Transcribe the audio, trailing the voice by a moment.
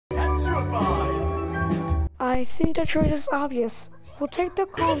I think the choice is obvious. We'll take the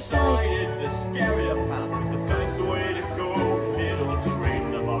calm side. The scarier path is the best way to go. It'll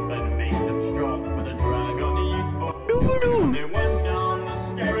train them up and make them strong for the drag on the youthful. They went down the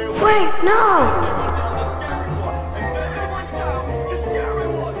scary one. Wait, no! They went down the scary one, and then they went down the scary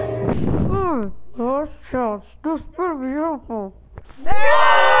one. Last chance. This will be helpful. No!